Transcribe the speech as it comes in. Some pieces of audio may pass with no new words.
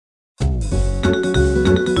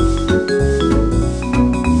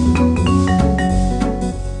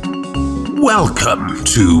Welcome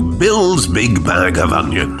to Bill's Big Bag of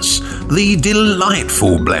Onions, the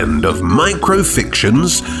delightful blend of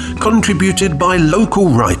microfictions contributed by local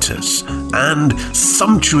writers and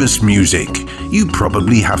sumptuous music you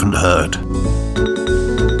probably haven't heard.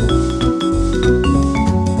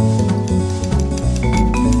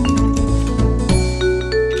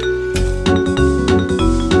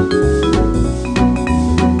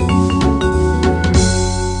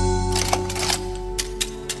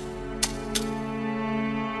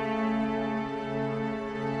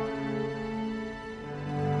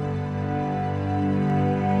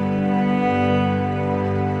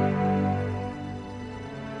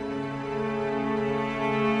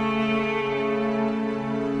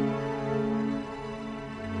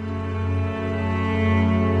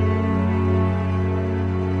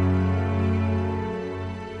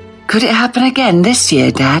 Could it happen again this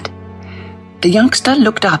year, Dad? The youngster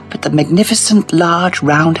looked up at the magnificent, large,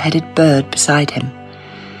 round-headed bird beside him.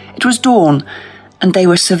 It was dawn, and they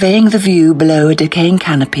were surveying the view below a decaying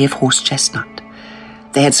canopy of horse chestnut.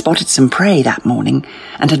 They had spotted some prey that morning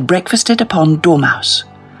and had breakfasted upon dormouse.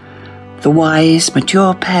 The wise,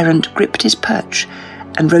 mature parent gripped his perch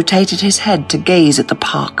and rotated his head to gaze at the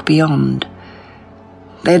park beyond.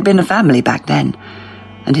 They had been a family back then,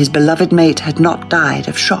 and his beloved mate had not died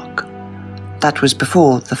of shock. That was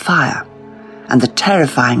before the fire, and the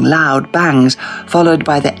terrifying loud bangs followed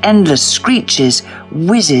by the endless screeches,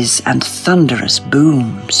 whizzes, and thunderous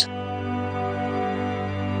booms.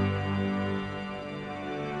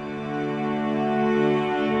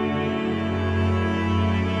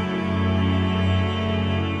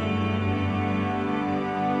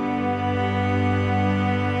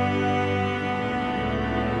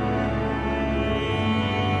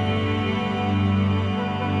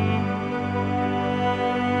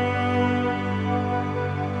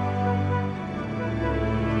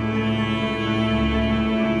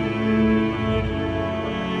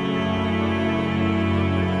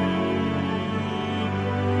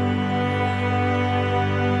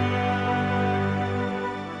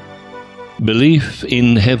 Belief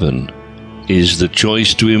in heaven is the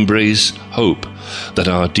choice to embrace hope that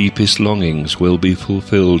our deepest longings will be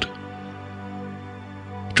fulfilled.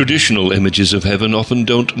 Traditional images of heaven often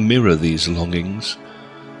don't mirror these longings.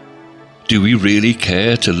 Do we really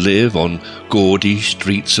care to live on gaudy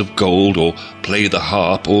streets of gold, or play the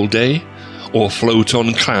harp all day, or float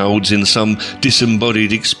on clouds in some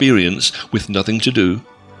disembodied experience with nothing to do?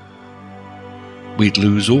 We'd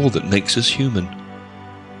lose all that makes us human.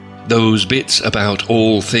 Those bits about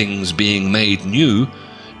all things being made new,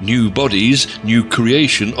 new bodies, new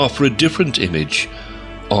creation, offer a different image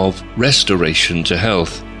of restoration to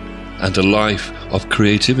health and a life of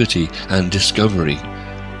creativity and discovery,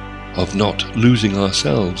 of not losing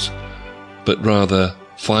ourselves, but rather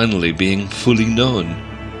finally being fully known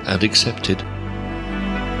and accepted.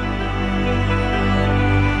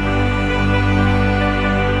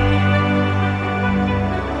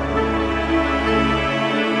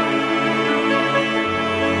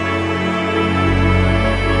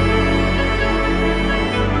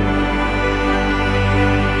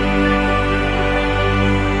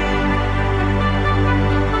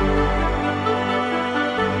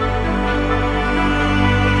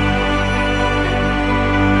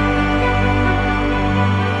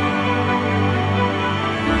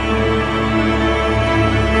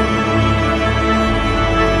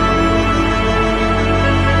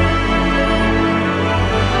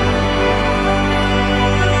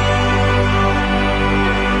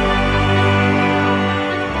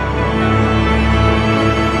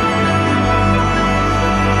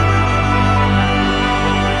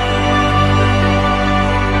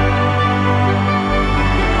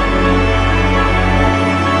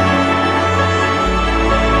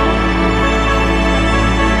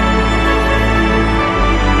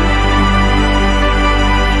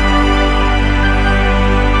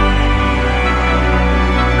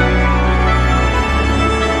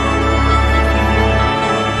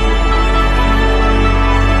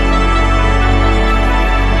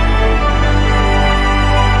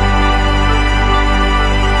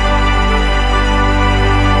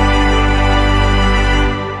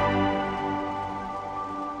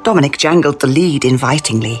 Dominic jangled the lead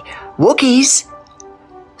invitingly. "Wookies!"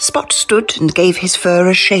 Spot stood and gave his fur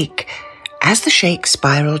a shake. As the shake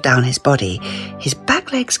spiraled down his body, his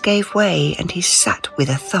back legs gave way and he sat with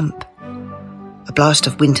a thump. A blast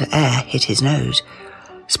of winter air hit his nose.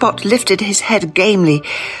 Spot lifted his head gamely.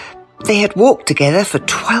 They had walked together for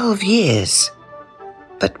 12 years.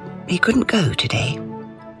 But he couldn't go today.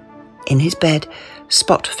 In his bed,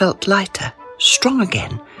 Spot felt lighter, strong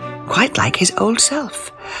again, quite like his old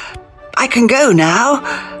self. I can go now.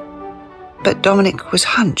 But Dominic was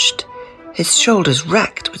hunched, his shoulders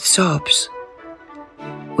racked with sobs.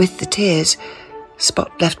 With the tears,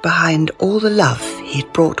 Spot left behind all the love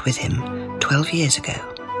he'd brought with him 12 years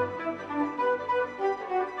ago.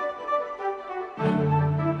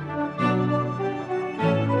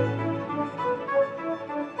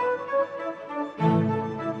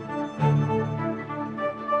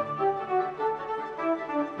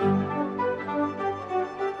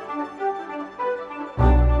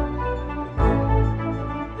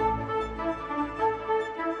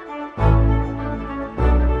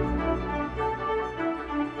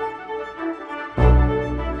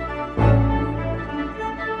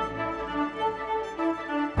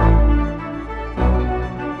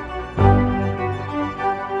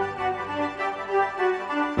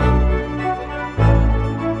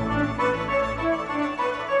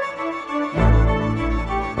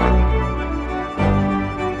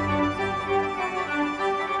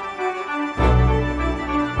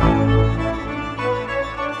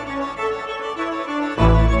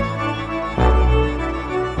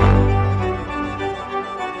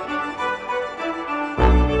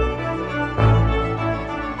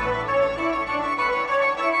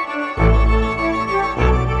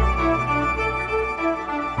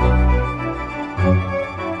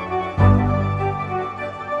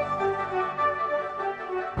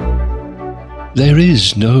 There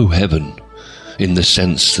is no heaven, in the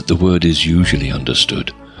sense that the word is usually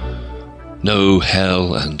understood. No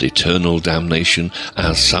hell and eternal damnation,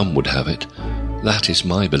 as some would have it. That is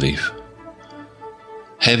my belief.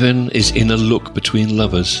 Heaven is in a look between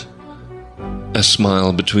lovers, a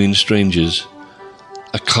smile between strangers,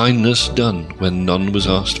 a kindness done when none was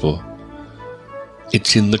asked for.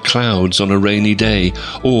 It's in the clouds on a rainy day,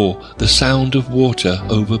 or the sound of water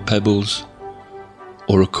over pebbles,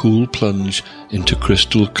 or a cool plunge into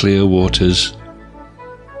crystal clear waters.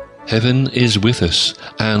 Heaven is with us,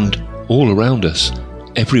 and all around us,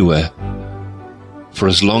 everywhere, for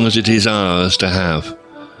as long as it is ours to have,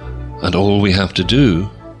 and all we have to do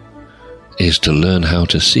is to learn how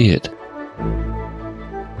to see it.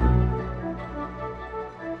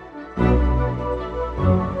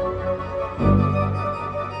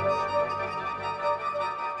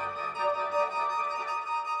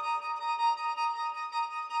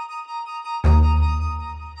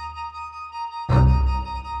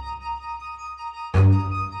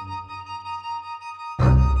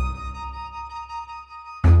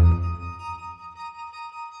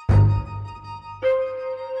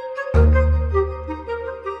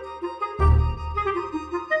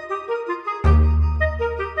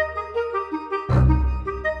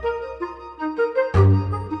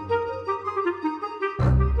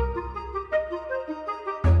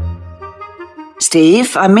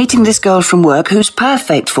 Steve, I'm meeting this girl from work who's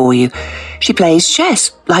perfect for you. She plays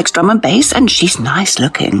chess, likes drum and bass, and she's nice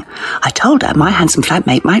looking. I told her my handsome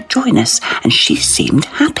flatmate might join us, and she seemed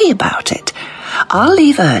happy about it. I'll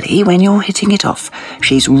leave early when you're hitting it off.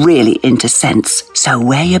 She's really into scents, so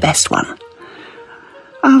wear your best one.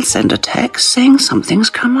 I'll send a text saying something's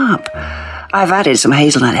come up. I've added some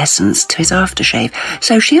hazelnut essence to his aftershave,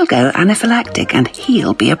 so she'll go anaphylactic and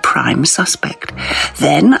he'll be a prime suspect.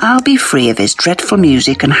 Then I'll be free of his dreadful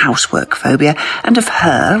music and housework phobia and of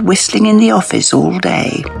her whistling in the office all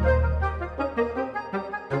day.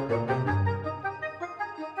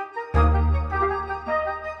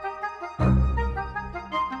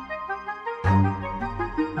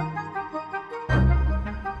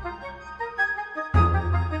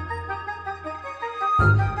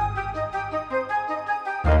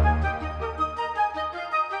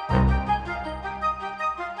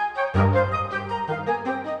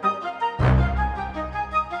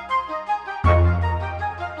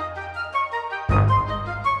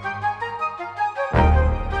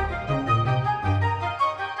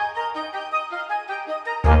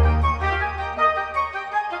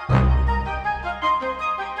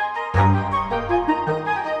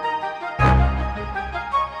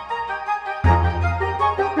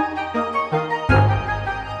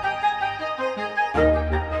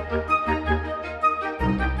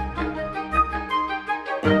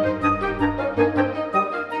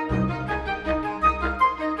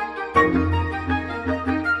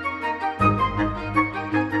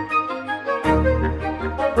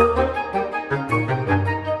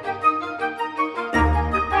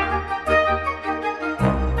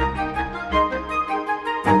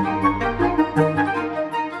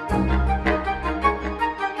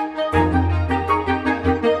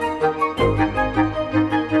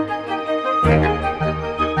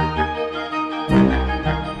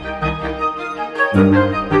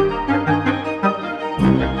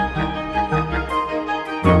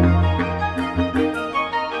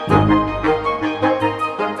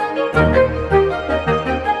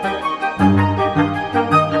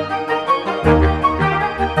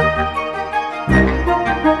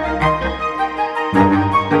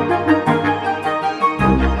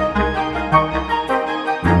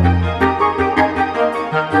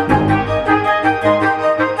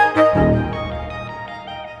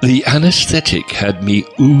 The anaesthetic had me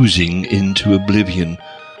oozing into oblivion,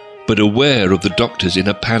 but aware of the doctor's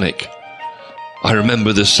inner panic. I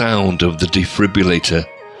remember the sound of the defibrillator,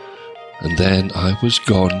 and then I was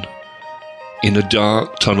gone, in a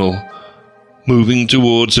dark tunnel, moving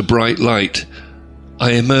towards a bright light.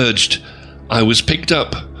 I emerged. I was picked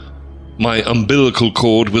up. My umbilical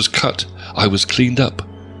cord was cut. I was cleaned up,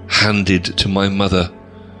 handed to my mother.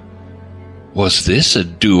 Was this a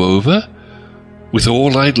do-over? With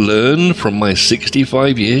all I'd learned from my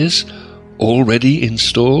 65 years already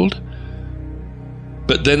installed?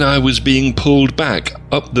 But then I was being pulled back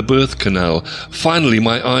up the birth canal. Finally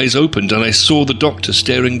my eyes opened and I saw the doctor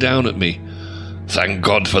staring down at me. "Thank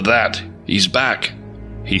God for that. He's back,"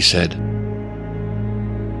 he said.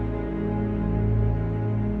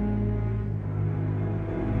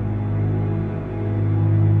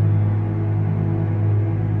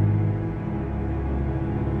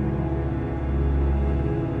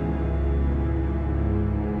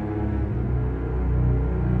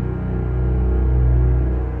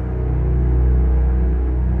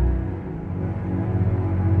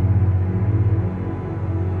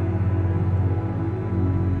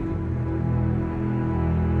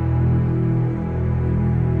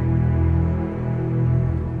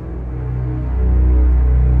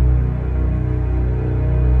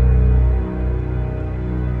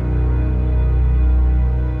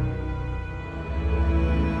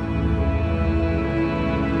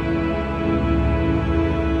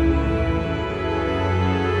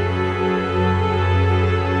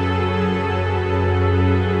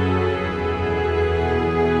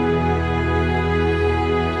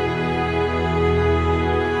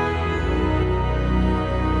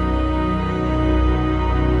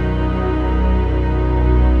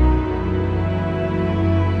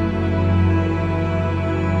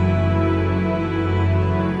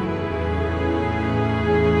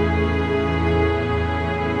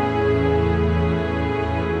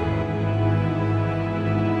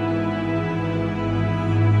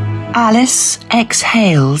 Alice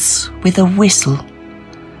exhales with a whistle,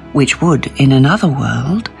 which would, in another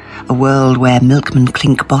world, a world where milkmen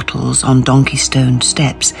clink bottles on donkey-stoned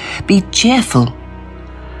steps, be cheerful.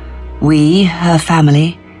 We, her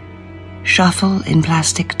family, shuffle in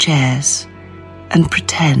plastic chairs and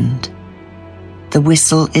pretend. The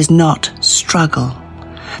whistle is not struggle.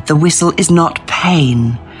 The whistle is not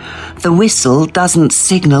pain. The whistle doesn't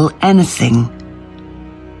signal anything.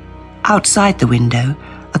 Outside the window,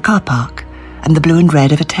 a car park, and the blue and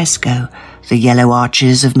red of a Tesco, the yellow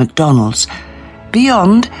arches of McDonald's.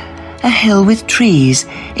 Beyond, a hill with trees,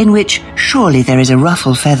 in which surely there is a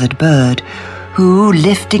ruffle-feathered bird, who,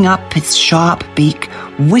 lifting up its sharp beak,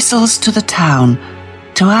 whistles to the town,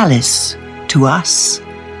 to Alice, to us.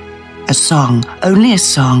 A song, only a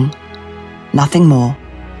song, nothing more.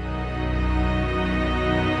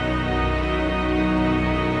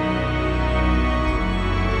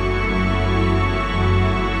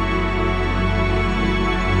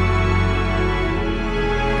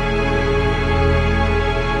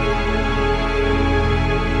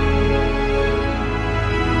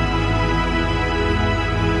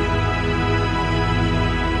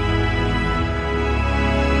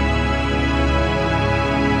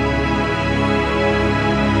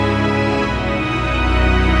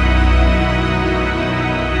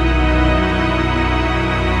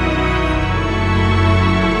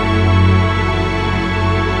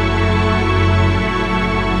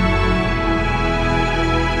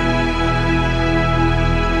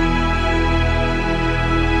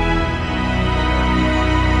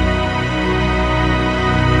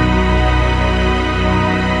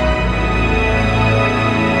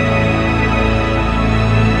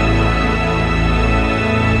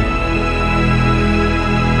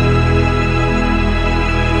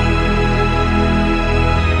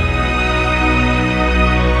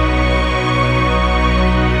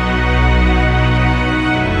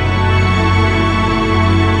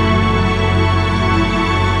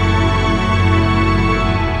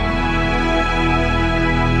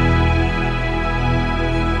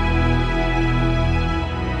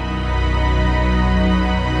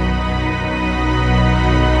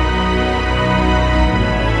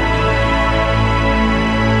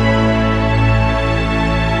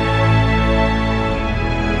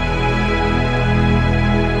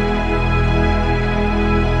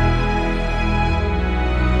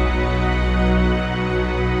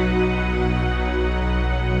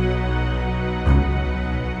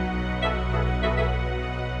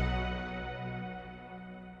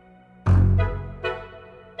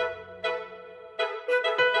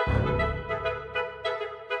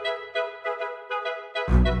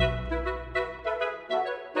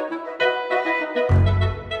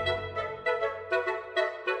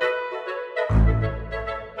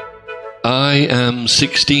 I am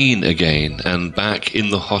 16 again and back in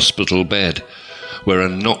the hospital bed, where a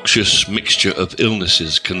noxious mixture of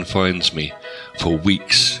illnesses confines me for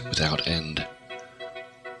weeks without end.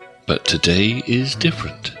 But today is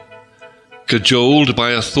different. Cajoled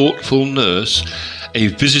by a thoughtful nurse, a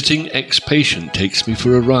visiting ex-patient takes me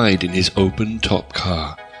for a ride in his open-top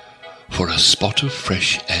car, for a spot of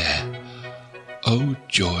fresh air. Oh,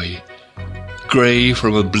 joy! Grey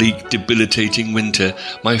from a bleak, debilitating winter,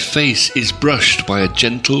 my face is brushed by a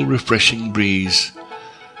gentle, refreshing breeze.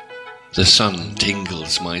 The sun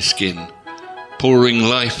tingles my skin, pouring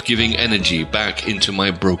life-giving energy back into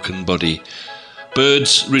my broken body.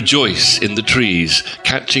 Birds rejoice in the trees,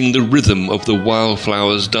 catching the rhythm of the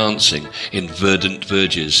wildflowers dancing in verdant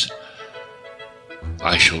verges.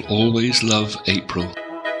 I shall always love April.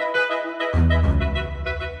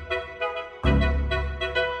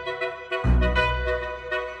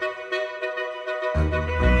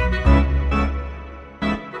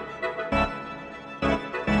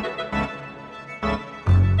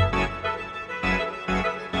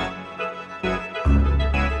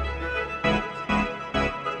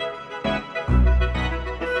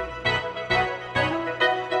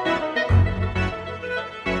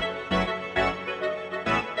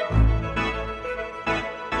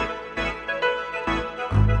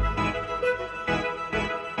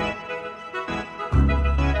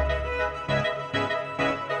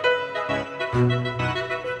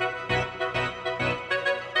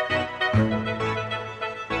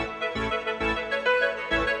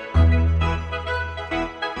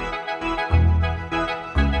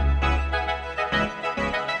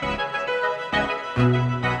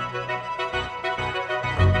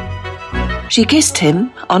 She kissed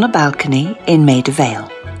him on a balcony in Maida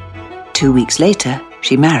Vale. 2 weeks later,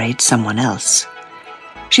 she married someone else.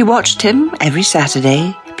 She watched him every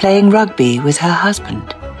Saturday playing rugby with her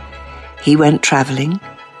husband. He went travelling.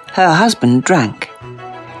 Her husband drank.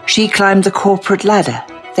 She climbed the corporate ladder.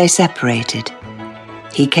 They separated.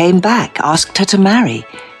 He came back, asked her to marry.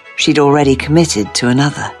 She'd already committed to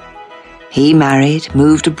another. He married,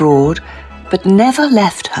 moved abroad, but never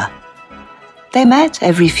left her. They met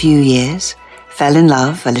every few years, fell in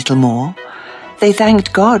love a little more. They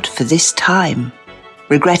thanked God for this time,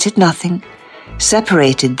 regretted nothing,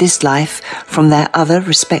 separated this life from their other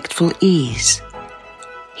respectful ease.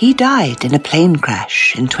 He died in a plane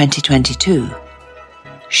crash in 2022.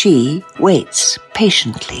 She waits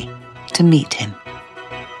patiently to meet him.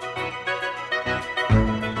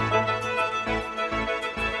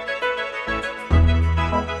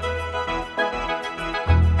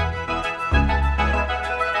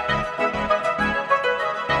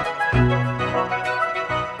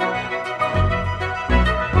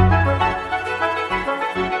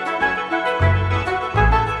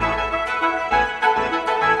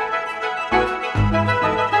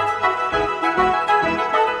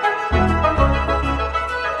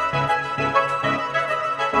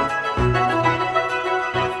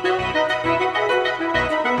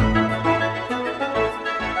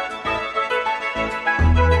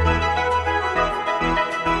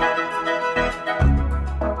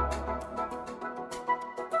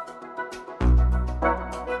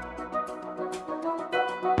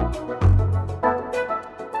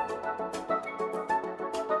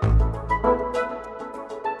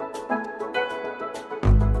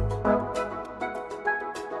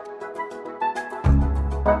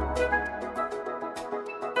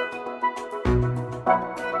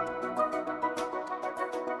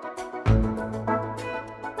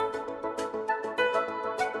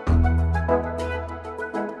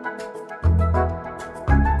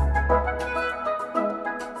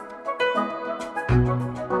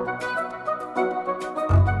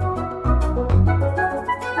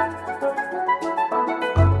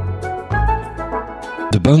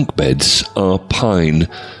 The bunk beds are pine,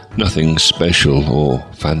 nothing special or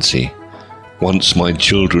fancy. Once my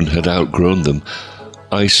children had outgrown them,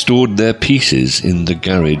 I stored their pieces in the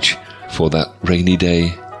garage for that rainy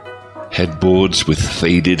day. Headboards with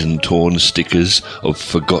faded and torn stickers of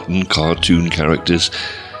forgotten cartoon characters,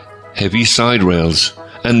 heavy side rails,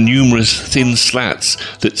 and numerous thin slats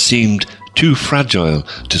that seemed too fragile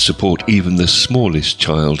to support even the smallest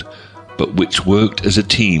child, but which worked as a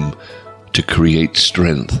team to create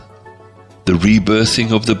strength. The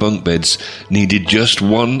rebirthing of the bunk beds needed just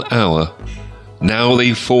 1 hour. Now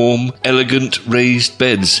they form elegant raised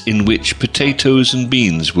beds in which potatoes and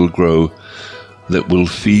beans will grow, that will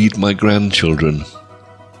feed my grandchildren.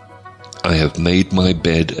 I have made my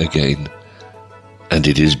bed again, and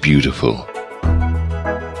it is beautiful.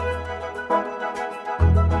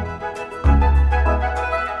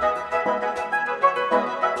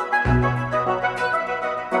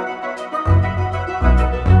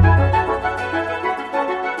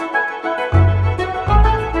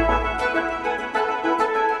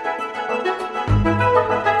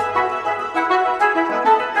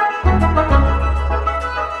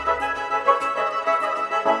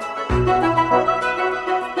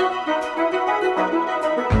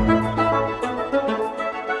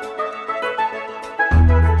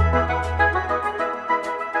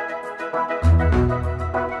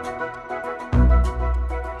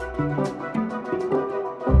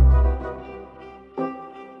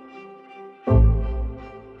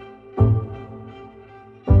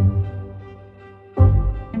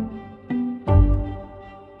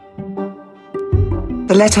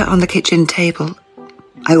 The letter on the kitchen table,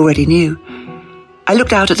 I already knew. I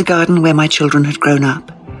looked out at the garden where my children had grown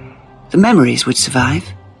up. The memories would survive.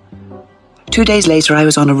 2 days later, I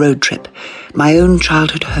was on a road trip, my own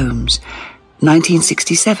childhood homes.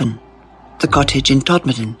 1967, the cottage in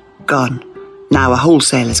Todmorden, gone, now a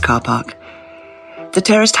wholesaler's car park. The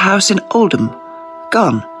terraced house in Oldham,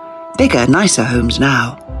 gone, bigger, nicer homes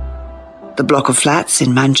now. The block of flats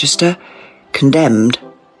in Manchester, condemned,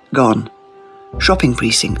 gone. Shopping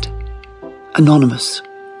precinct, anonymous.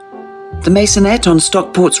 The Masonette on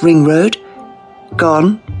Stockport's Ring Road,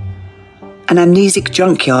 gone. An amnesic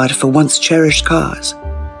junkyard for once cherished cars.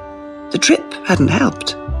 The trip hadn't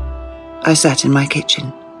helped. I sat in my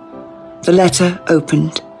kitchen. The letter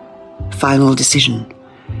opened. Final decision.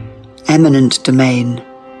 Eminent domain.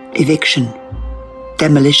 Eviction.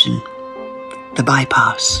 Demolition. The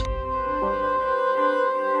bypass.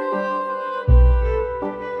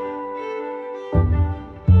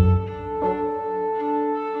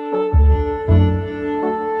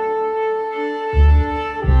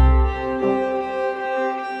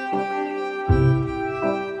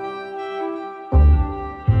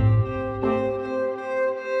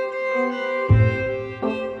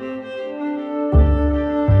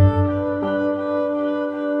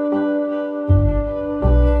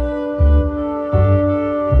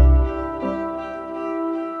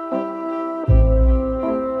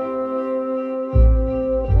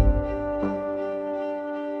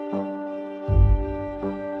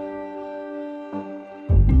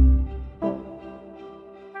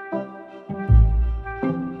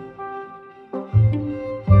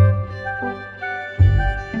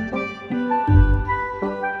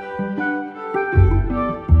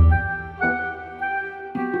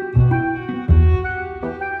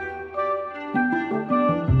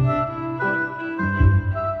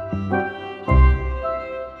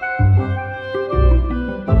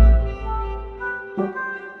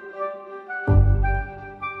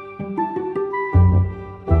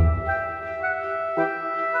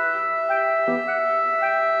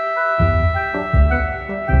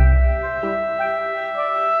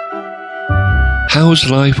 How's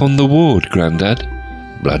life on the ward, Grandad?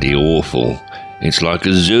 Bloody awful. It's like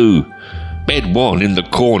a zoo. Bed 1 in the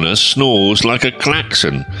corner snores like a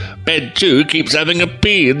klaxon. Bed 2 keeps having a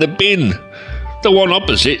pee in the bin. The one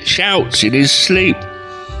opposite shouts in his sleep.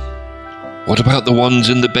 What about the ones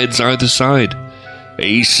in the beds either side?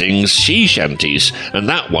 He sings sea shanties, and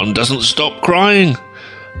that one doesn't stop crying.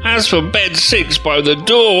 As for bed 6 by the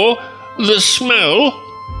door, the smell...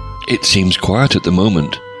 It seems quiet at the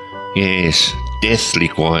moment. Yes, deathly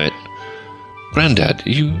quiet. Grandad,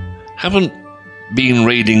 you haven't been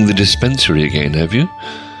raiding the dispensary again, have you?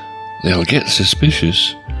 They'll get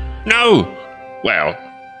suspicious. No! Well,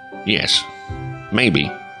 yes, maybe.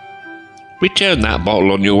 Return that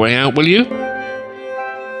bottle on your way out, will you?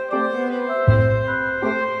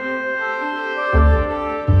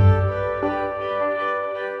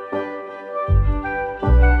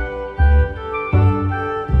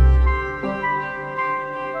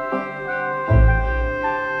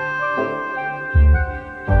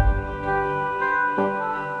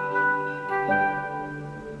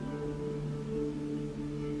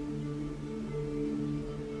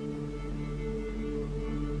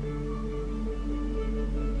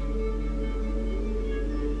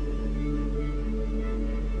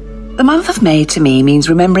 The month of May to me means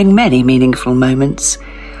remembering many meaningful moments,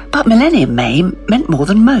 but Millennium May meant more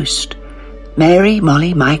than most. Mary,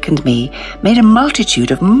 Molly, Mike and me made a multitude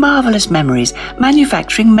of marvellous memories,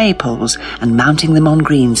 manufacturing maypoles and mounting them on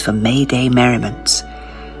greens for May Day merriments.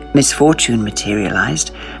 Misfortune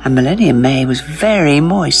materialised, and Millennium May was very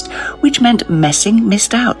moist, which meant messing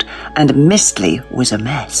missed out, and Mistley was a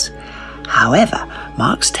mess. However,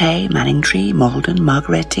 Marks Tay, Manningtree, Malden,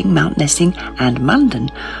 Margaretting, Mount Nessing and Munden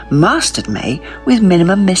mastered May with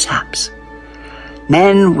minimum mishaps.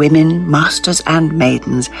 Men, women, masters and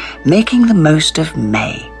maidens making the most of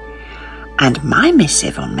May. And my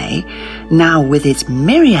missive on May, now with its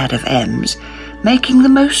myriad of M's, making the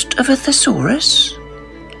most of a thesaurus?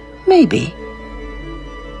 Maybe.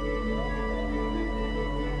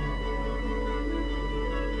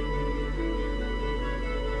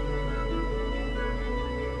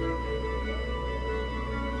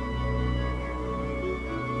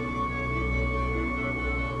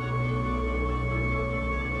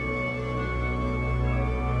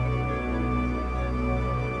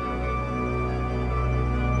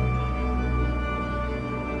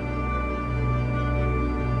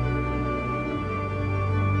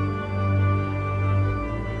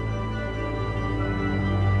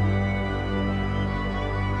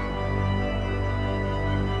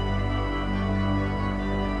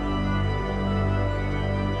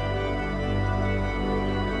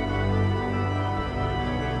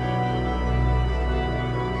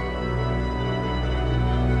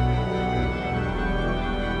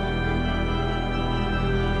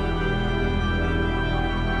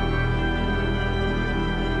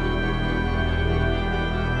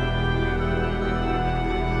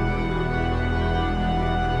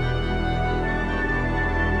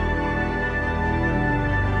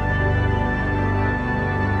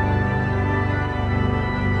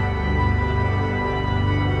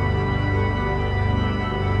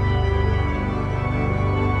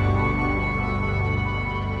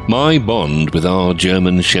 My bond with our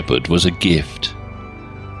German shepherd was a gift.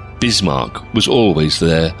 Bismarck was always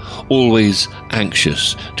there, always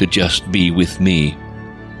anxious to just be with me.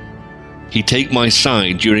 He'd take my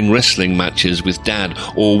side during wrestling matches with Dad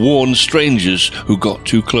or warn strangers who got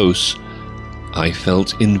too close. I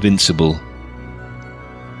felt invincible.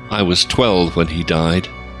 I was 12 when he died.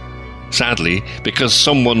 Sadly, because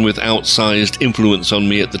someone with outsized influence on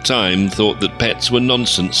me at the time thought that pets were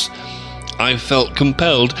nonsense, I felt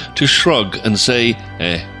compelled to shrug and say,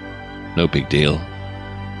 no big deal.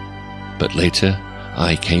 But later,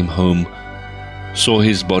 I came home, saw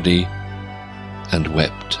his body, and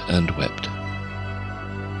wept and wept.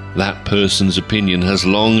 That person's opinion has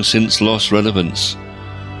long since lost relevance.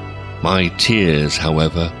 My tears,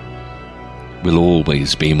 however, will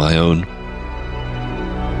always be my own.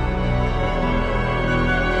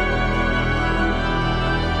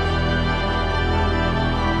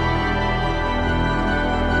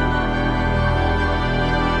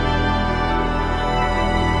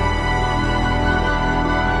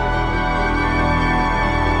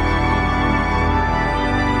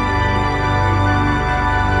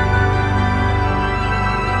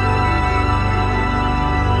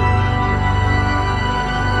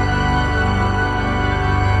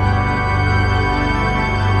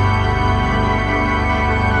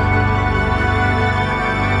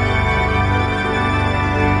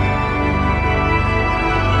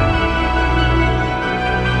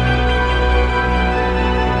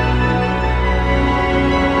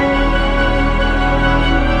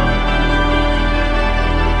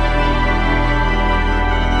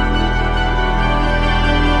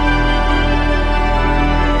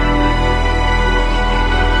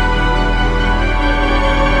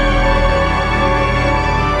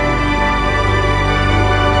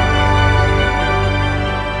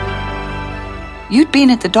 You'd been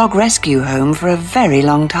at the dog rescue home for a very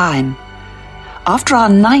long time. After our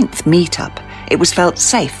 9th meet-up, it was felt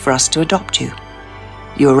safe for us to adopt you.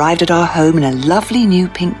 You arrived at our home in a lovely new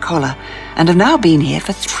pink collar and have now been here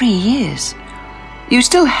for 3 years. You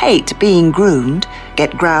still hate being groomed,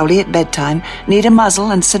 get growly at bedtime, need a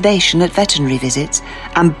muzzle and sedation at veterinary visits,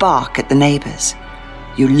 and bark at the neighbours.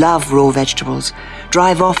 You love raw vegetables,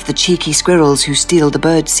 drive off the cheeky squirrels who steal the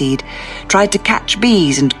birdseed, try to catch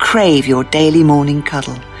bees and crave your daily morning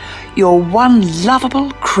cuddle. You're one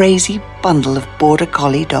lovable, crazy bundle of border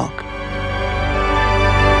collie dog.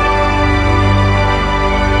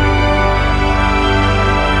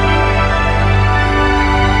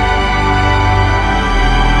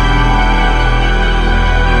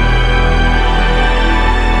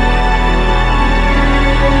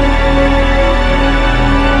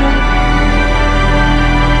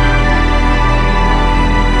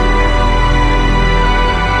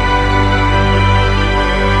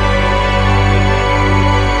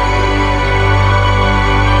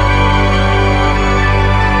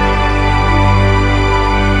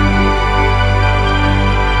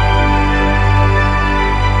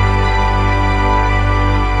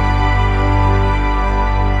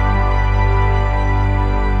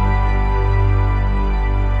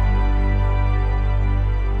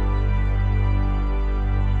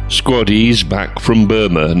 Squaddies back from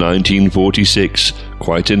Burma, 1946,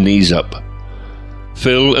 quite a knees up.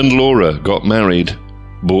 Phil and Laura got married,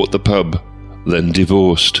 bought the pub, then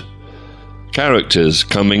divorced. Characters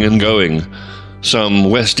coming and going, some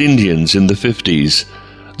West Indians in the 50s,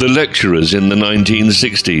 the lecturers in the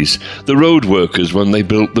 1960s, the road workers when they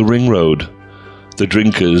built the ring road, the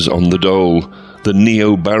drinkers on the dole, the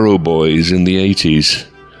neo-barrow boys in the 80s,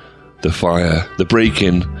 the fire, the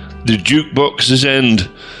break-in, the jukebox's end,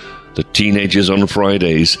 the teenagers on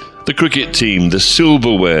Fridays, the cricket team, the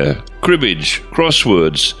silverware, cribbage,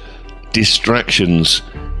 crosswords, distractions,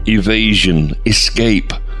 evasion,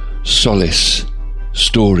 escape, solace,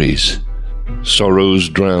 stories, sorrows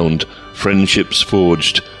drowned, friendships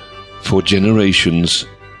forged, for generations,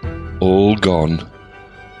 all gone.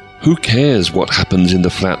 Who cares what happens in the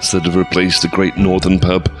flats that have replaced the great northern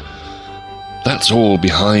pub? That's all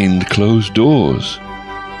behind closed doors.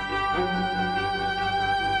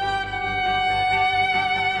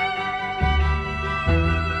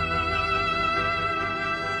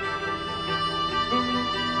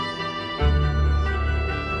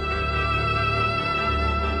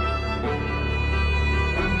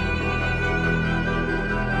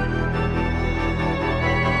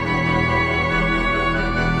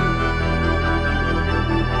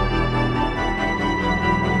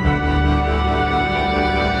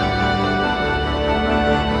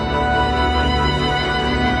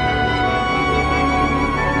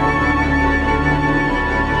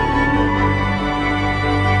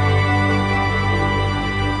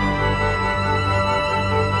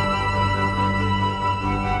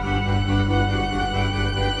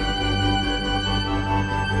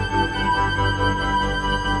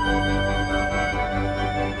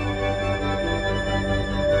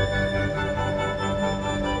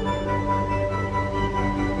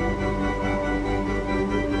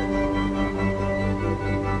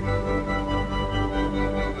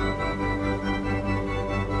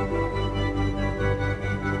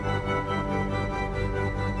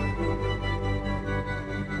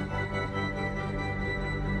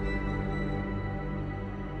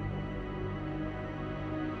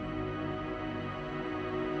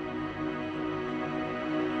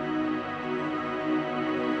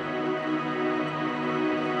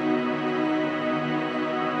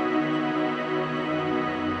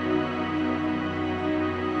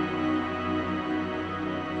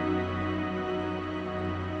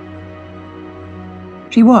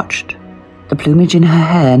 She watched, the plumage in her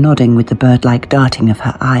hair nodding with the bird-like darting of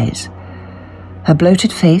her eyes. Her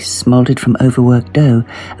bloated face, moulded from overworked dough,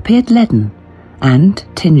 appeared leaden and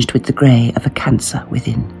tinged with the grey of a cancer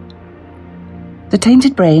within. The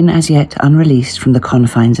tainted brain, as yet unreleased from the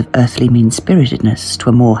confines of earthly mean-spiritedness to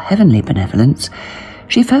a more heavenly benevolence,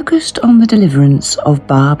 she focused on the deliverance of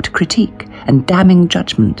barbed critique and damning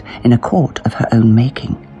judgment in a court of her own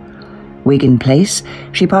making. Wig in place,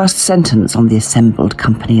 she passed sentence on the assembled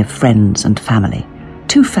company of friends and family.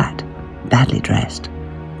 Too fat, badly dressed,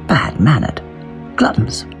 bad-mannered,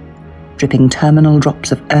 gluttons, dripping terminal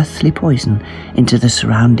drops of earthly poison into the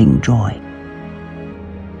surrounding joy.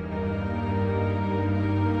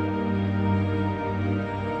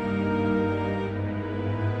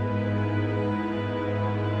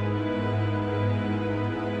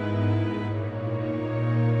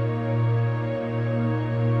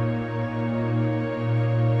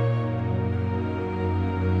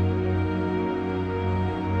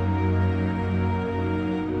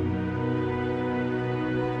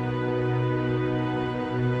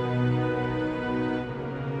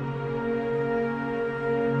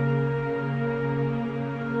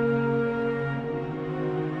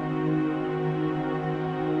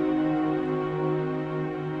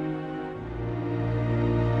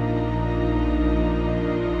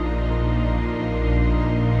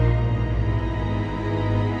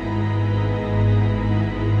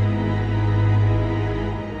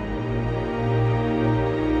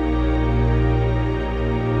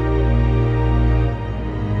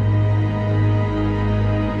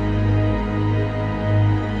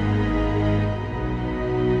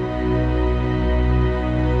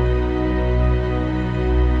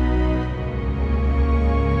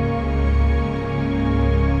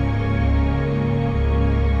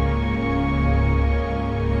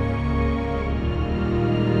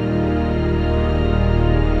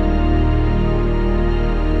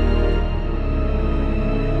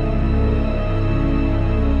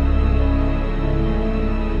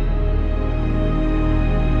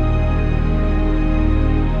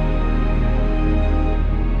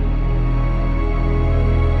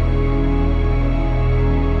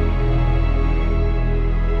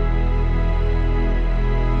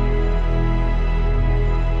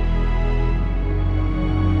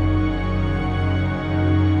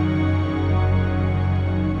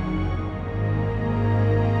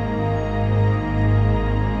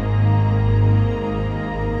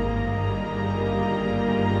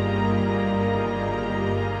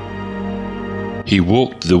 He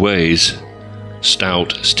walked the ways,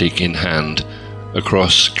 stout stick in hand,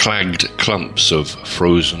 across clagged clumps of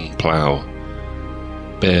frozen plough.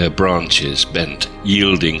 Bare branches bent,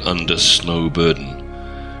 yielding under snow burden,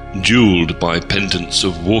 jewelled by pendants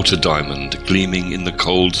of water diamond gleaming in the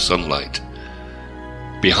cold sunlight.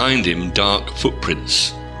 Behind him dark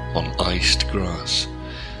footprints on iced grass.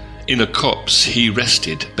 In a copse he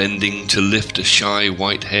rested, bending to lift a shy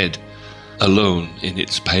white head, alone in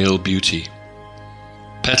its pale beauty.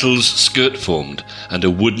 Petals skirt-formed, and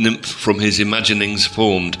a wood-nymph from his imaginings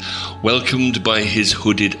formed, welcomed by his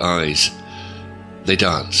hooded eyes. They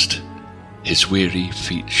danced, his weary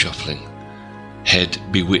feet shuffling, head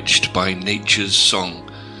bewitched by nature's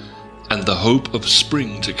song, and the hope of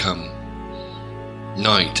spring to come.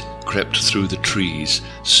 Night crept through the trees,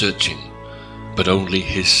 searching, but only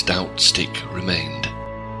his stout stick remained.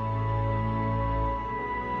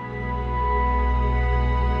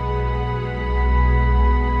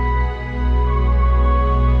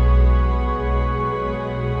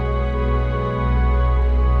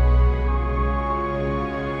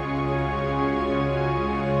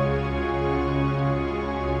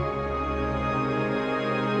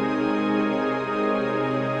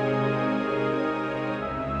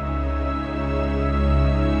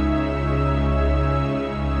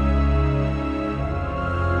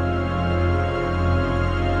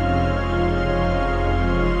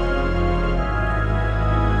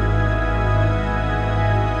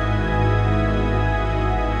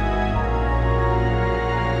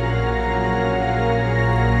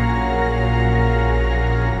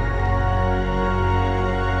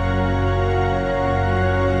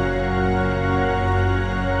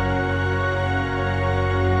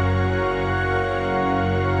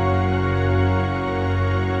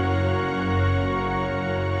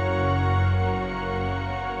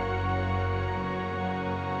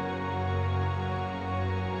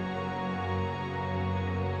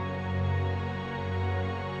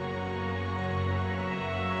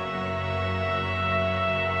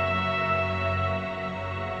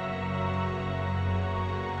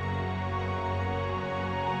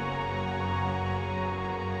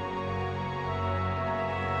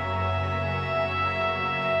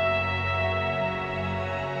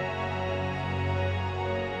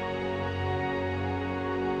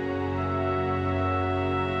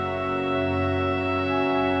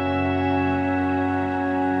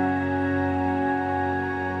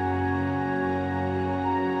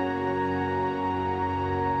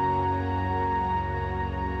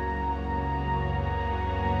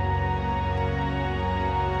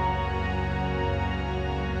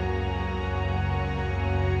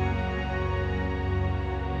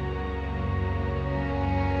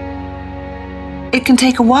 It can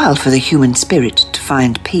take a while for the human spirit to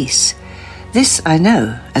find peace. This I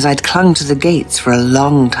know, as I'd clung to the gates for a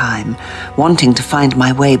long time, wanting to find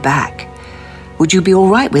my way back. Would you be all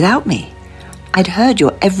right without me? I'd heard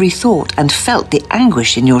your every thought and felt the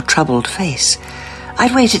anguish in your troubled face.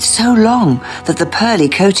 I'd waited so long that the pearly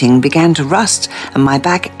coating began to rust and my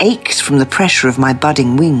back ached from the pressure of my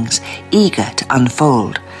budding wings, eager to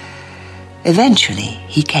unfold. Eventually,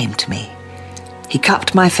 he came to me. He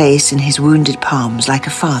cupped my face in his wounded palms like a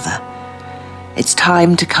father. "It's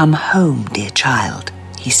time to come home, dear child,"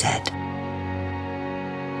 he said.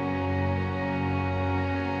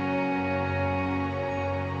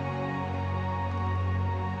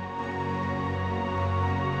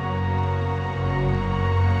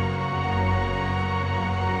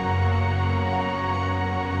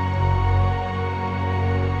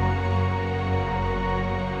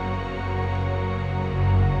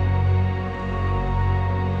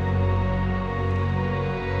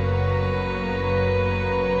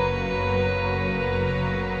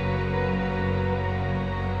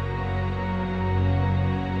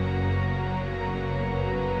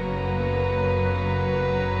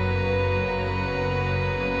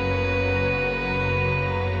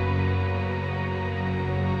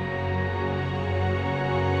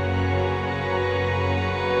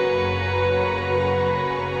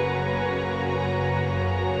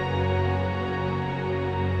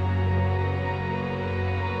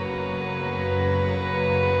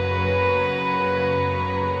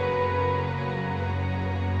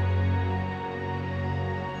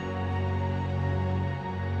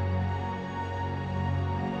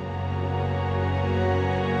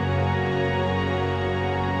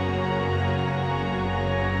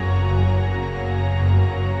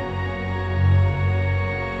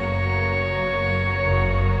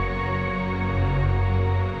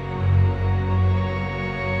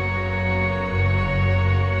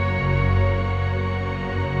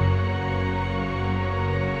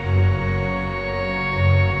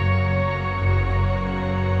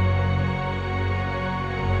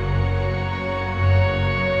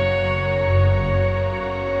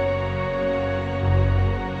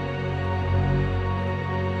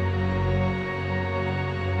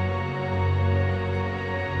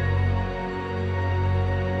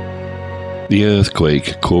 The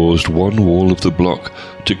earthquake caused one wall of the block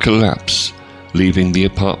to collapse, leaving the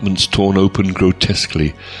apartments torn open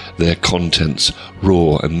grotesquely, their contents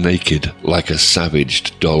raw and naked like a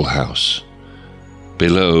savaged dollhouse.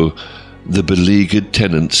 Below, the beleaguered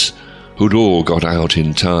tenants, who'd all got out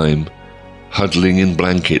in time, huddling in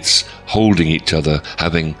blankets, holding each other,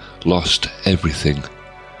 having lost everything,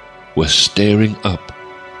 were staring up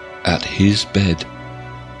at his bed,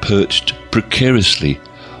 perched precariously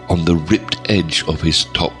on the ripped edge of his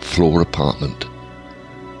top-floor apartment.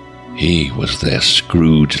 He was their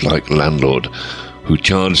Scrooge-like landlord, who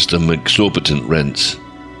charged them exorbitant rents.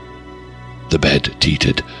 The bed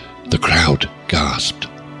teetered, the crowd gasped.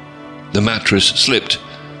 The mattress slipped,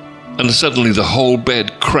 and suddenly the whole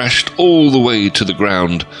bed crashed all the way to the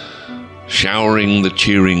ground, showering the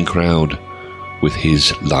cheering crowd with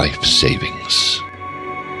his life savings.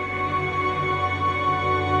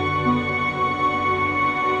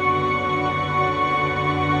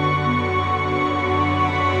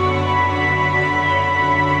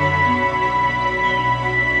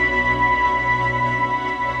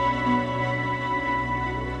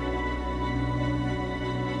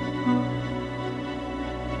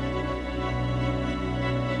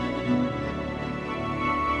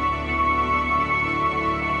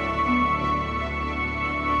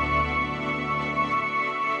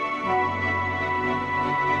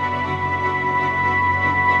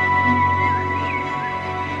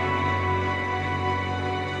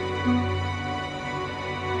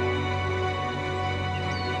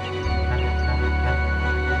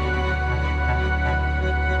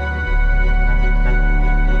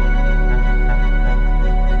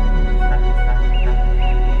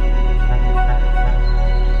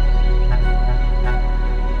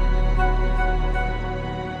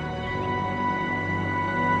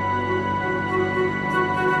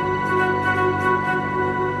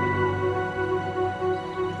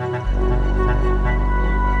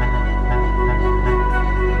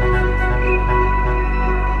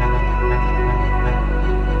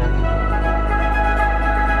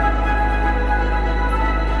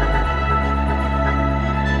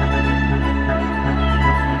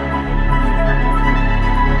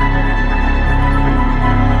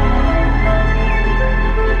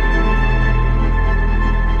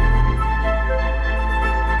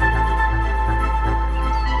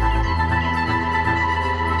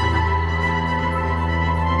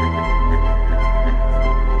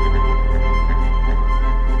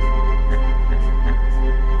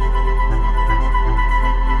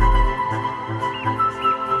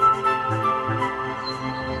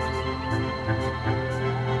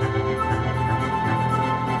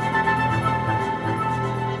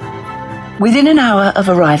 Within an hour of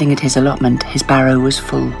arriving at his allotment, his barrow was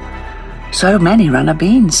full. So many runner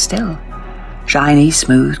beans still. Shiny,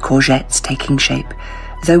 smooth courgettes taking shape,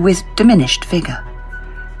 though with diminished vigour.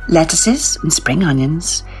 Lettuces and spring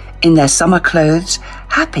onions, in their summer clothes,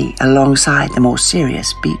 happy alongside the more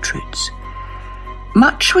serious beetroots.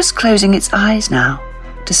 Much was closing its eyes now,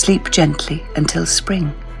 to sleep gently until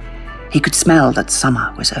spring. He could smell that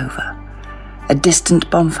summer was over. A distant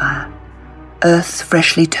bonfire. Earth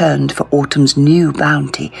freshly turned for autumn's new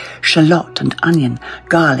bounty, shallot and onion,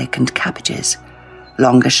 garlic and cabbages.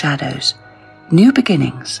 Longer shadows. New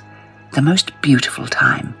beginnings. The most beautiful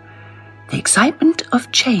time. The excitement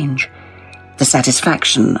of change. The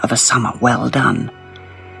satisfaction of a summer well done.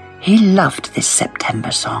 He loved this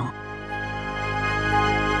September song.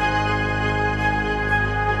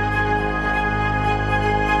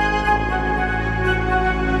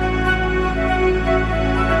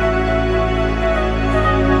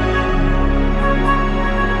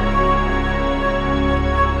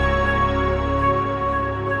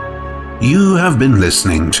 You have been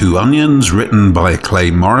listening to Onions written by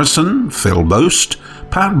Clay Morrison, Phil Boast,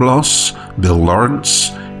 Pat Blosse, Bill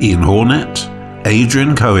Lawrance, Ian Hornett,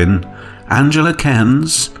 Adrian Coen, Angela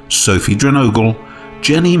Cairns, Sophie Drewnogal,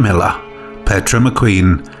 Jenny Miller, Petra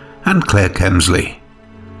McQueen, and Clare Kemsley.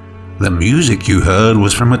 The music you heard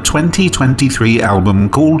was from a 2023 album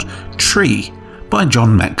called Tree by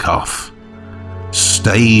John Metcalfe.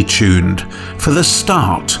 Stay tuned for the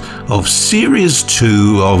start of Series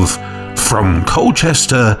 2 of From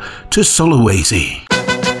Colchester to Sulawesi.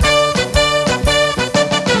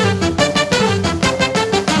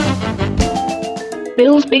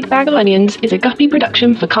 Bill's Big Bag of Onions is a guppy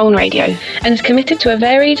production for Colne Radio and is committed to a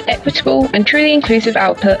varied, equitable and truly inclusive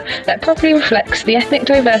output that properly reflects the ethnic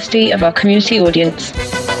diversity of our community audience.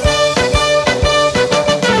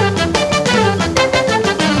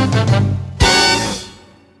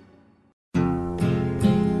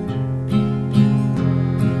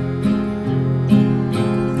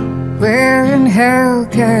 Where in hell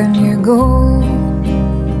can you go?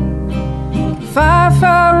 Far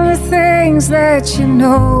from the things that you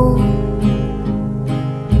know,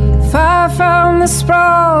 far from the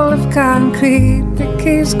sprawl of concrete that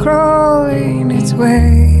keeps crawling its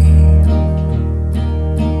way.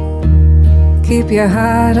 Keep your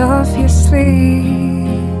heart off your sleeve.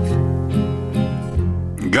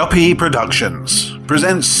 Guppy Productions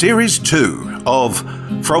presents Series 2 of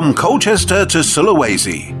From Colchester to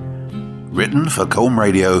Sulawesi, written for Colne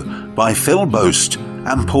Radio by Phil Boast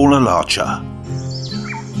and Paula Larcher.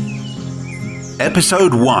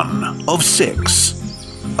 Episode 1 of 6,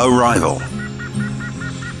 Arrival.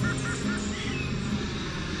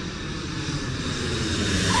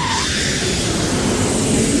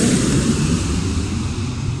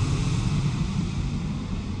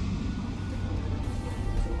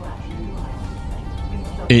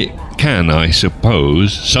 It can, I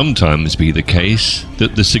suppose, sometimes be the case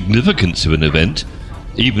that the significance of an event,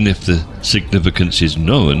 even if the significance is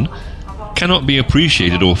known, cannot be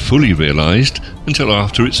appreciated or fully realised until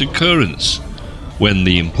after its occurrence, when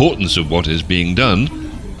the importance of what is being done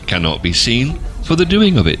cannot be seen for the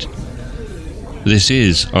doing of it. This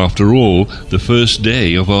is, after all, the first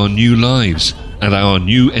day of our new lives and our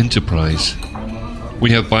new enterprise. We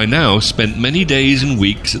have by now spent many days and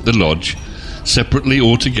weeks at the lodge, separately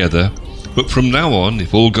or together, but from now on,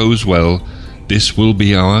 if all goes well, this will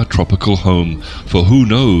be our tropical home for who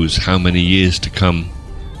knows how many years to come.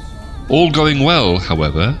 All going well,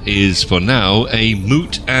 however, is for now a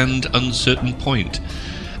moot and uncertain point,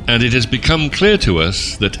 and it has become clear to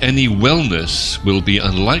us that any wellness will be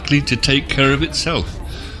unlikely to take care of itself,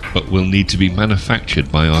 but will need to be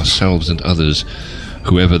manufactured by ourselves and others,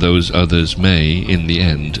 whoever those others may, in the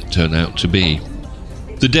end, turn out to be.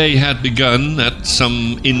 The day had begun at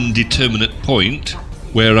some indeterminate point,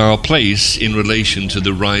 where our place in relation to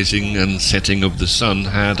the rising and setting of the sun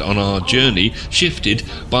had on our journey shifted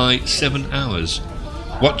by 7 hours.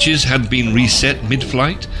 Watches had been reset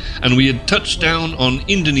mid-flight, and we had touched down on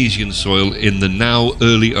Indonesian soil in the now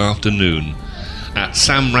early afternoon at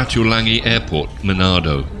Samratulangi Airport,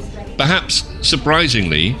 Manado. Perhaps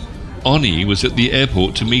surprisingly, Oni was at the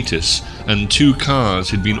airport to meet us, and 2 cars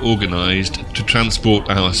had been organised to transport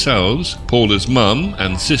ourselves, Paula's mum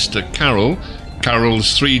and sister Carol,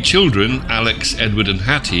 Carol's 3 children, Alex, Edward and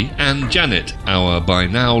Hattie, and Janet, our by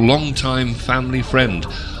now long-time family friend,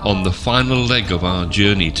 on the final leg of our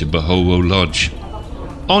journey to Bohowo Lodge.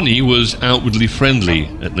 Oni was outwardly friendly,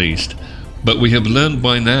 at least, but we have learned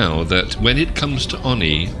by now that when it comes to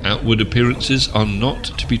Oni, outward appearances are not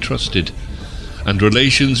to be trusted. and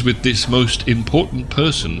relations with this most important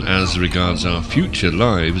person as regards our future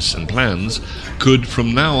lives and plans could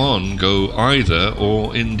from now on go either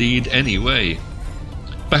or indeed any way.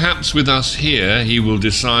 Perhaps with us here he will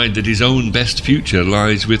decide that his own best future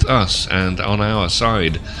lies with us and on our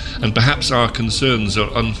side, and perhaps our concerns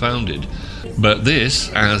are unfounded. But this,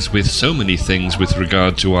 as with so many things with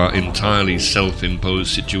regard to our entirely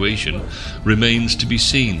self-imposed situation, remains to be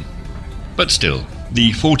seen. But still,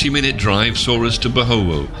 the 40-minute drive saw us to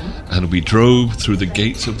Bohowo, and we drove through the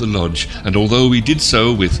gates of the lodge, and although we did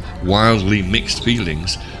so with wildly mixed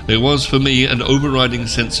feelings, there was for me an overriding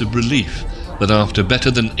sense of relief that after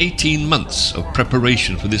better than 18 months of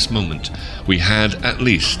preparation for this moment, we had at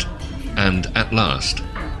least, and at last,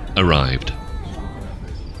 arrived.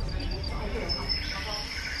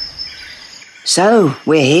 So,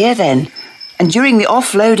 we're here then, and during the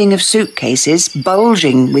offloading of suitcases,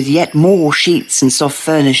 bulging with yet more sheets and soft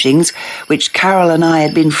furnishings, which Carol and I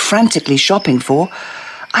had been frantically shopping for,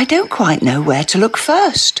 I don't quite know where to look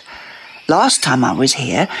first. Last time I was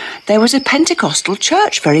here, there was a Pentecostal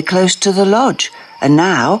church very close to the lodge, and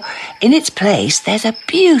now, in its place, there's a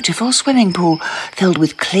beautiful swimming pool filled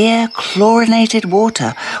with clear, chlorinated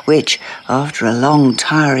water, which, after a long,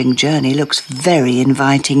 tiring journey, looks very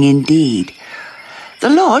inviting indeed. The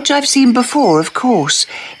lodge I've seen before, of course,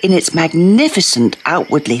 in its magnificent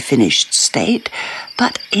outwardly finished state,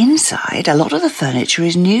 but inside a lot of the furniture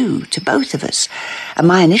is new to both of us, and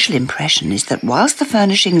my initial impression is that whilst the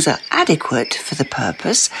furnishings are adequate for the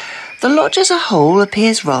purpose, the lodge as a whole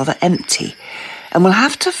appears rather empty, and we'll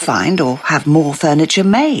have to find or have more furniture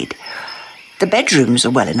made. The bedrooms are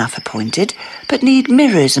well enough appointed, but need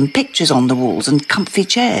mirrors and pictures on the walls and comfy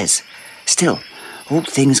chairs. Still, all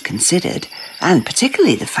things considered, and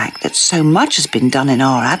particularly the fact that so much has been done in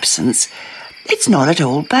our absence, it's not at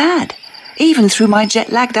all bad, even through my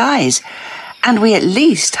jet-lagged eyes, and we at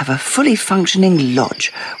least have a fully functioning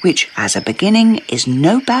lodge, which, as a beginning, is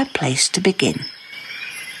no bad place to begin.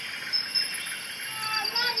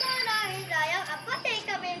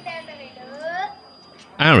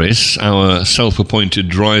 Aris, our self-appointed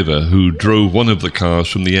driver who drove one of the cars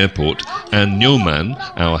from the airport, and Nyoman,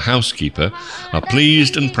 our housekeeper, are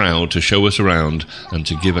pleased and proud to show us around and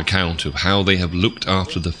to give account of how they have looked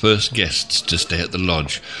after the first guests to stay at the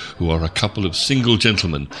lodge, who are a couple of single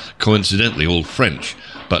gentlemen, coincidentally all French,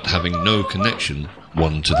 but having no connection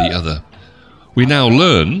one to the other. We now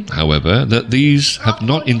learn, however, that these have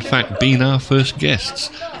not in fact been our first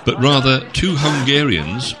guests, but rather two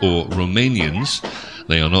Hungarians or Romanians,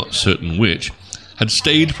 they are not certain which, had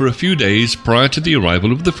stayed for a few days prior to the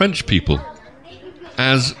arrival of the French people.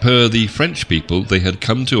 As per the French people, they had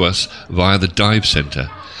come to us via the dive centre,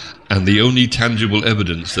 and the only tangible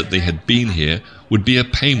evidence that they had been here would be a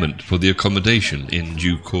payment for the accommodation in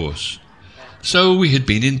due course. So we had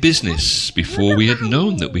been in business before we had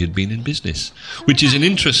known that we had been in business, which is an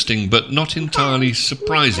interesting but not entirely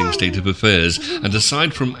surprising state of affairs, and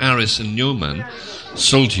aside from Aris and Nyoman,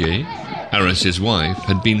 Soltier, Aris's wife,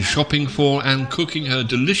 had been shopping for and cooking her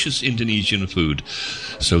delicious Indonesian food,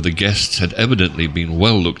 so the guests had evidently been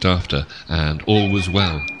well looked after, and all was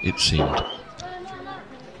well, it seemed.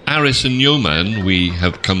 Aris and Nyoman, we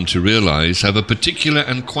have come to realise, have a particular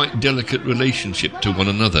and quite delicate relationship to one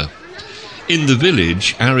another. In the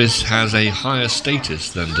village, Aris has a higher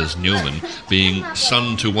status than does Nyoman, being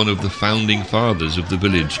son to one of the founding fathers of the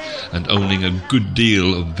village and owning a good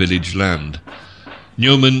deal of village land.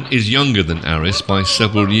 Nyoman is younger than Aris by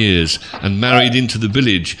several years and married into the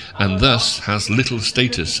village, and thus has little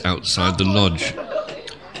status outside the lodge.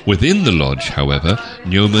 Within the lodge, however,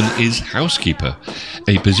 Nyoman is housekeeper,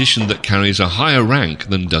 a position that carries a higher rank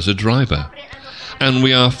than does a driver. And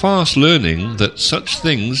we are fast learning that such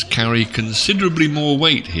things carry considerably more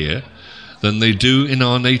weight here than they do in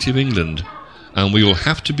our native England, and we will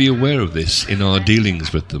have to be aware of this in our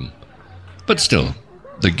dealings with them. But still,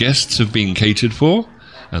 the guests have been catered for,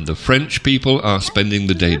 and the French people are spending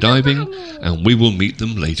the day diving, and we will meet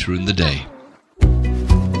them later in the day.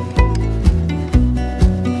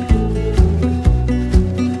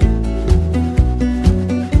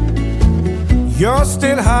 You're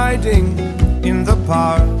still hiding in the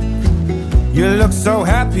park. You look so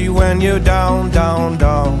happy when you're down, down,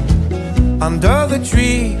 down, under the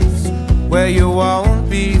trees where you won't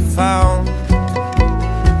be found.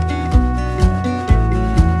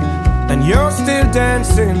 And you're still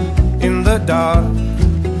dancing in the dark.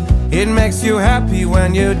 It makes you happy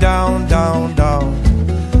when you're down, down,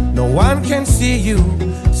 down. No one can see you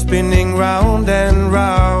spinning round and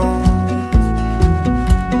round.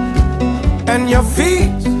 And your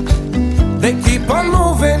feet, they keep on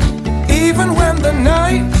moving, even when the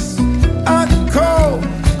nights are cold.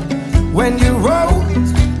 when you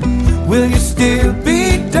wrote? Will you still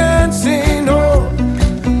be dancing on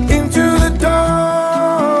into the dawn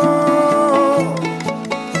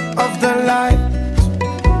of the light?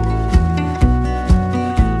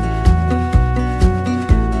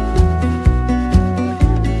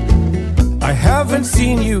 I haven't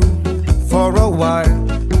seen you for a while.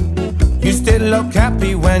 You still look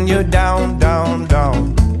happy when you're down, down,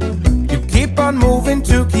 down. You keep on moving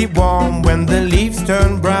to keep warm when the leaves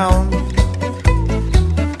turn brown.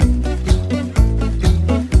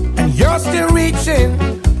 And you're still reaching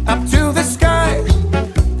up to the sky.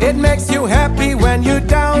 It makes you happy when you're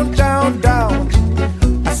down, down, down.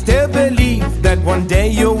 I still believe that one day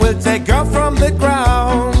you will take off from the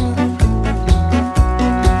ground.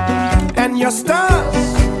 And your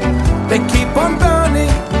stars, they keep on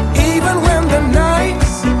burning, even when the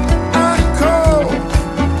nights are cold.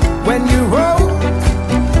 When you roll,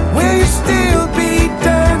 will you still be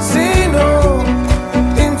dancing on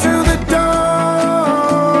into the dawn?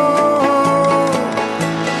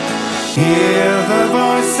 Hear the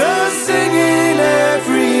voices singing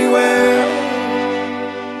everywhere,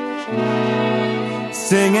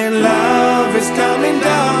 singing love is coming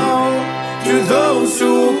down to those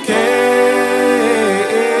who care.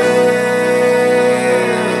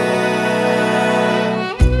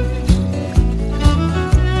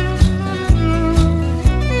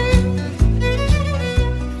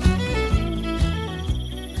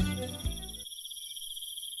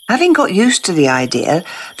 Having got used to the idea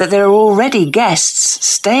that there are already guests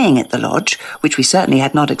staying at the lodge, which we certainly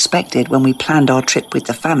had not expected when we planned our trip with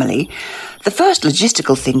the family, the first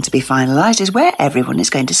logistical thing to be finalised is where everyone is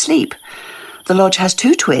going to sleep. The lodge has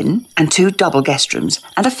 2 twin and 2 double guest rooms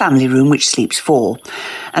and a family room which sleeps 4.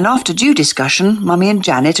 And after due discussion, Mummy and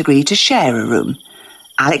Janet agreed to share a room.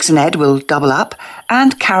 Alex and Ed will double up,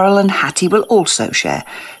 and Carol and Hattie will also share,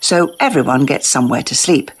 so everyone gets somewhere to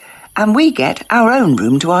sleep. And we get our own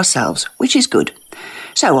room to ourselves, which is good.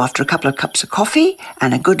 So after a couple of cups of coffee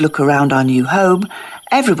and a good look around our new home,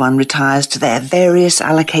 everyone retires to their various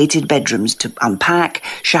allocated bedrooms to unpack,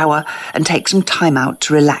 shower, and take some time out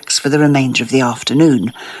to relax for the remainder of the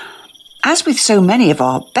afternoon. As with so many of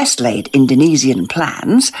our best-laid Indonesian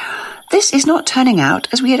plans, this is not turning out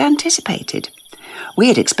as we had anticipated. We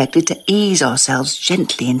had expected to ease ourselves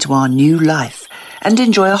gently into our new life and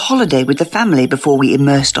enjoy a holiday with the family before we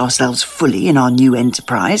immersed ourselves fully in our new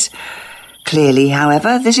enterprise. Clearly,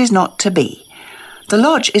 however, this is not to be. The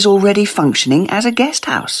lodge is already functioning as a guest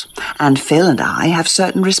house, and Phil and I have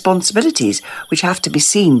certain responsibilities which have to be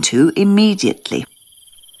seen to immediately.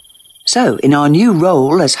 So, in our new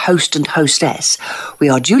role as host and hostess, we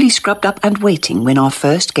are duly scrubbed up and waiting when our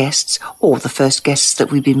first guests, or the first guests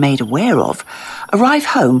that we've been made aware of, arrive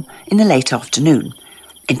home in the late afternoon.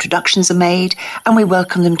 Introductions are made, and we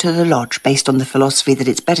welcome them to the lodge based on the philosophy that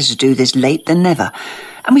it's better to do this late than never,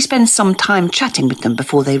 and we spend some time chatting with them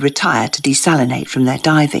before they retire to desalinate from their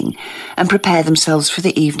diving and prepare themselves for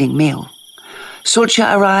the evening meal.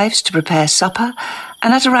 Sulcia arrives to prepare supper,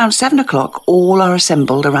 and at around 7 o'clock all are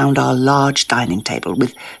assembled around our large dining table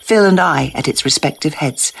with Phil and I at its respective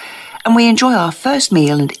heads, and we enjoy our first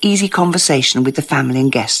meal and easy conversation with the family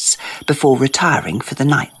and guests before retiring for the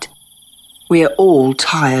night. We are all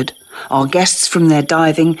tired, our guests from their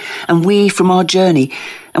diving and we from our journey,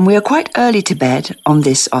 and we are quite early to bed on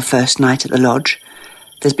this our first night at the lodge.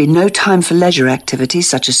 There's been no time for leisure activities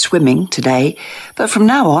such as swimming today, but from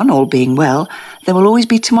now on, all being well, there will always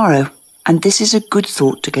be tomorrow, and this is a good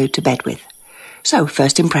thought to go to bed with. So,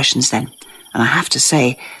 first impressions then, and I have to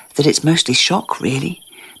say that it's mostly shock, really.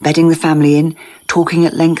 Bedding the family in, talking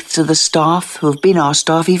at length to the staff, who have been our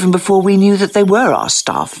staff even before we knew that they were our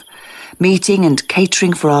staff. Meeting and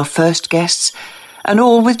catering for our first guests, and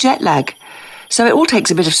all with jet lag. So it all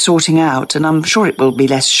takes a bit of sorting out, and I'm sure it will be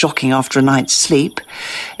less shocking after a night's sleep,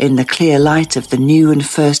 in the clear light of the new and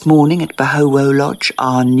first morning at Bohowo Lodge,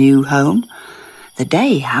 our new home. The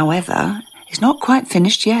day, however, is not quite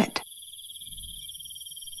finished yet.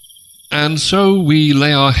 And so we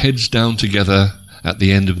lay our heads down together at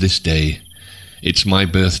the end of this day. It's my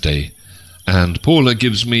birthday, and Paula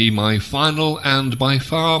gives me my final and by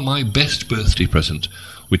far my best birthday present,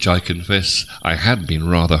 which I confess I had been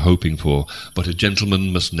rather hoping for, but a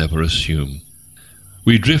gentleman must never assume.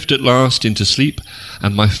 We drift at last into sleep,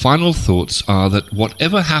 and my final thoughts are that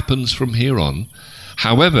whatever happens from here on,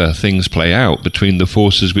 however things play out between the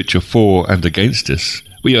forces which are for and against us,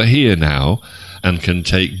 we are here now, and can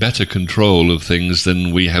take better control of things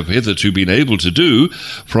than we have hitherto been able to do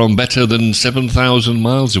from better than 7,000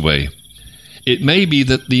 miles away. It may be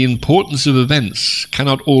that the importance of events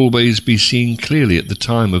cannot always be seen clearly at the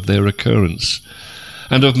time of their occurrence,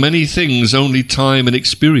 and of many things only time and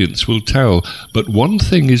experience will tell. But one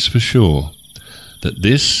thing is for sure, that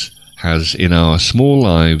this has in our small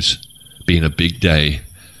lives been a big day,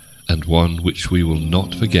 and one which we will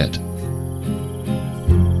not forget.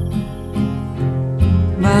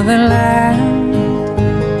 Motherland,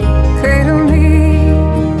 cradle me,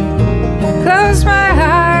 close my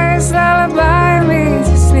eyes, lullaby me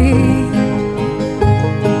to sleep.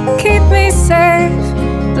 Keep me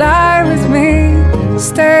safe, lie with me,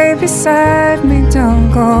 stay beside me,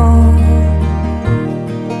 don't go.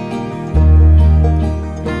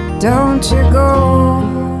 Don't you go.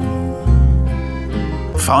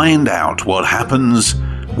 Find out what happens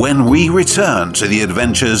when we return to the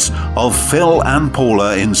adventures of Phil and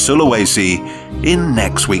Paula in Sulawesi in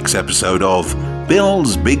next week's episode of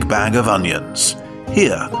Bill's Big Bag of Onions,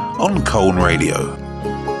 here on Colne Radio.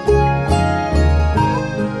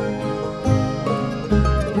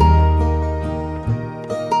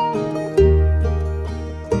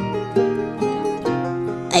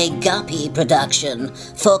 A Guppy production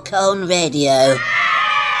for Colne Radio.